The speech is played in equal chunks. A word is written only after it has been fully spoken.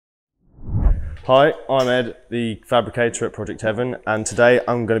Hi, I'm Ed, the fabricator at Project Heaven, and today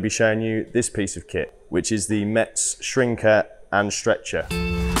I'm going to be showing you this piece of kit, which is the Metz Shrinker and Stretcher.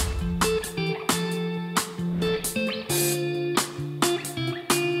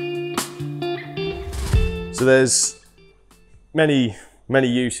 So there's many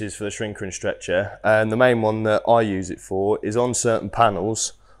uses for the shrinker and stretcher, and the main one that I use it for is on certain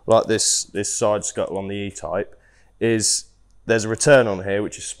panels, like this side scuttle on the E-type, there's a return on here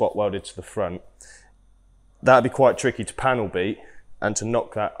which is spot welded to the front. That'd be quite tricky to panel beat and to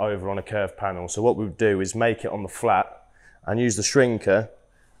knock that over on a curved panel. So what we would do is make it on the flat and use the shrinker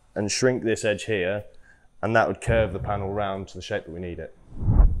and shrink this edge here, and that would curve the panel round to the shape that we need it.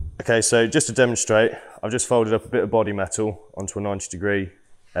 Okay, so just to demonstrate, I've just folded up a bit of body metal onto a 90-degree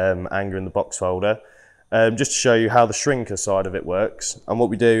angle in the box folder, just to show you how the shrinker side of it works. And what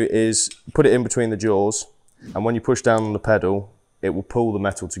we do is put it in between the jaws, and when you push down on the pedal, it will pull the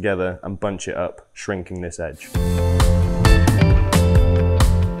metal together and bunch it up, shrinking this edge.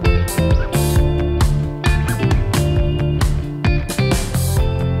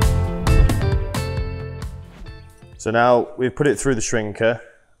 So now we've put it through the shrinker,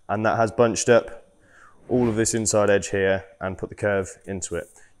 and that has bunched up all of this inside edge here and put the curve into it.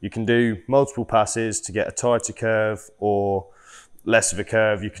 You can do multiple passes to get a tighter curve or less of a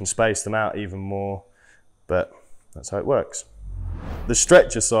curve. You can space them out even more, but that's how it works. The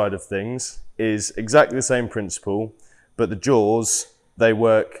stretcher side of things is exactly the same principle, but the jaws, they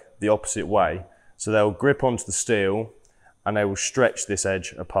work the opposite way. So they'll grip onto the steel and they will stretch this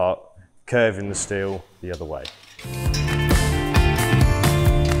edge apart, curving the steel the other way.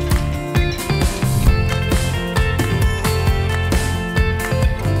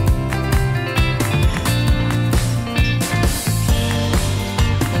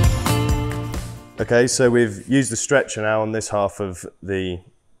 Okay, so we've used the stretcher now on this half of the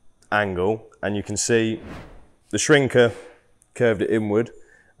angle, and you can see the shrinker curved it inward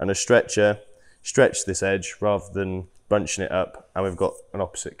and the stretcher stretched this edge rather than bunching it up, and we've got an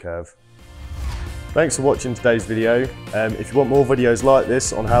opposite curve. Thanks for watching today's video. If you want more videos like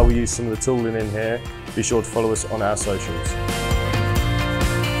this on how we use some of the tooling in here, be sure to follow us on our socials.